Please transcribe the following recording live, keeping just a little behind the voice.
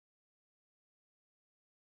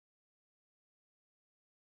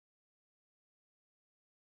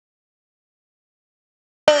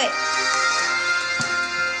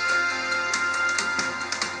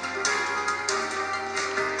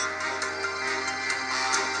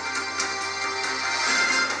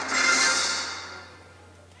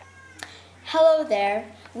Hello there.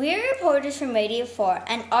 We're reporters from Radio 4,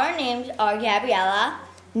 and our names are Gabriela,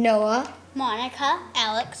 Noah, Monica,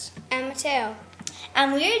 Alex, and Matteo.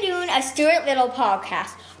 And we're doing a Stuart Little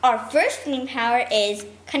podcast. Our first green power is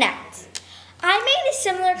connect. I made a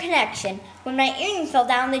similar connection when my earring fell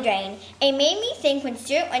down the drain. It made me think when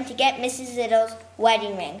Stuart went to get Mrs. Little's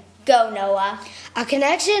wedding ring. Go, Noah. A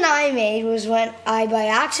connection I made was when I, by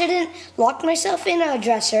accident, locked myself in a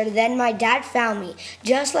dresser. Then my dad found me,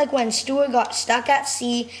 just like when Stuart got stuck at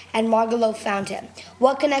sea and Margalo found him.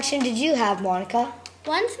 What connection did you have, Monica?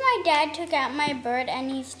 Once my dad took out my bird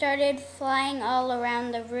and he started flying all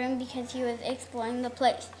around the room because he was exploring the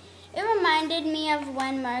place. It reminded me of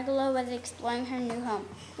when Margalo was exploring her new home.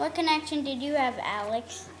 What connection did you have,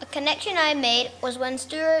 Alex? A connection I made was when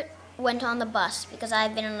Stuart went on the bus, because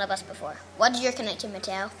I've been on the bus before. What did your connection,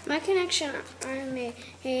 Matteo? My connection I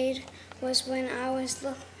made was when I was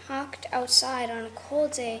locked outside on a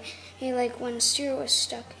cold day, like when Stuart was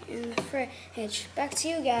stuck in the fridge. Back to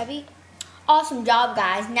you, Gabby. Awesome job,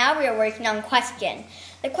 guys. Now we are working on question.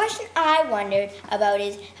 The question I wondered about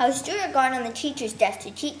is how Stuart got on the teacher's desk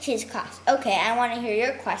to teach his class. Okay, I want to hear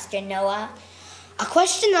your question, Noah. A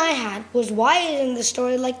question I had was, why isn't the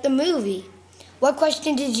story like the movie? What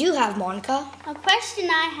question did you have, Monica? A question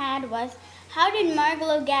I had was, how did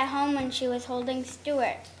Margalo get home when she was holding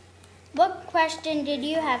Stuart? What question did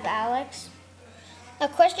you have, Alex? A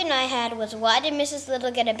question I had was, why did Mrs. Little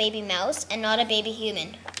get a baby mouse and not a baby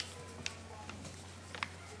human?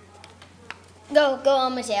 Go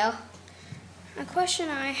on, Matteo. A question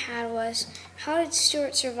I had was, how did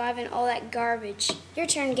Stuart survive in all that garbage? Your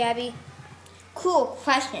turn, Gabby. Cool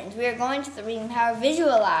questions. We are going to the reading power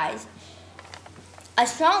visualize. A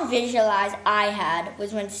strong visualize I had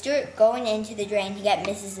was when Stuart going into the drain to get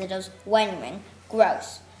Mrs. Little's wedding ring.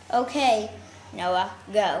 Gross. Okay, Noah,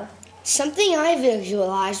 go. Something I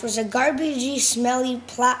visualized was a garbagey, smelly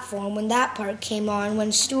platform when that part came on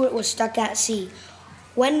when Stuart was stuck at sea.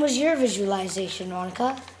 When was your visualization,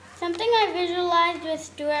 Monica? Something I visualized was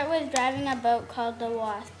Stuart was driving a boat called the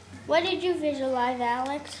Wasp. What did you visualize,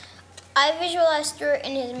 Alex? I visualized Stuart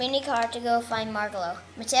in his mini car to go find Margalo.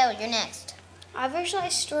 Matteo, you're next. I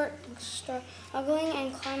visualized Stuart struggling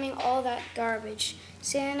and climbing all that garbage.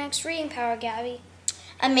 See you in the next reading power, Gabby.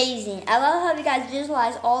 Amazing. I love how you guys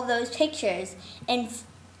visualize all those pictures. And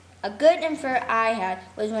a good infer I had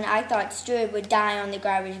was when I thought Stuart would die on the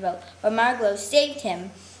garbage boat, but Margalo saved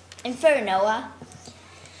him. Infer, Noah.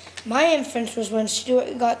 My inference was when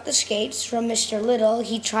Stuart got the skates from Mr. Little,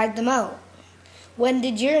 he tried them out. When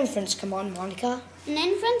did your inference come on, Monica? An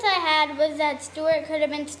inference I had was that Stuart could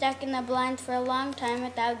have been stuck in the blinds for a long time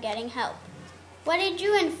without getting help. What did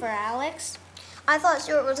you infer, Alex? I thought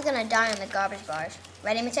Stuart was going to die on the garbage bars.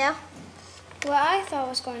 Ready, Matteo? What I thought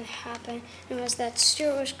was going to happen was that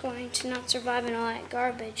Stuart was going to not survive in all that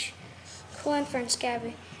garbage. Cool inference,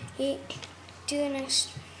 Gabby. Do the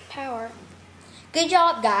next power. Good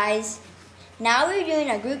job, guys. Now we're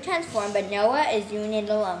doing a group transform, but Noah is doing it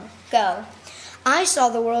alone. Go. I saw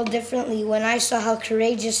the world differently when I saw how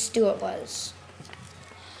courageous Stuart was.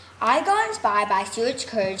 I got inspired by Stuart's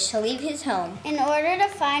courage to leave his home in order to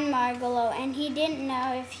find Margalo, and he didn't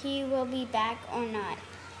know if he will be back or not.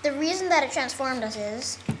 The reason that it transformed us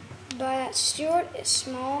is that Stuart is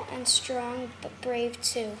small and strong, but brave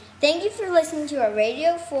too. Thank you for listening to our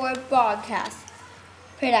Radio 4 broadcast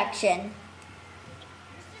production.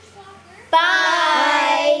 Bye!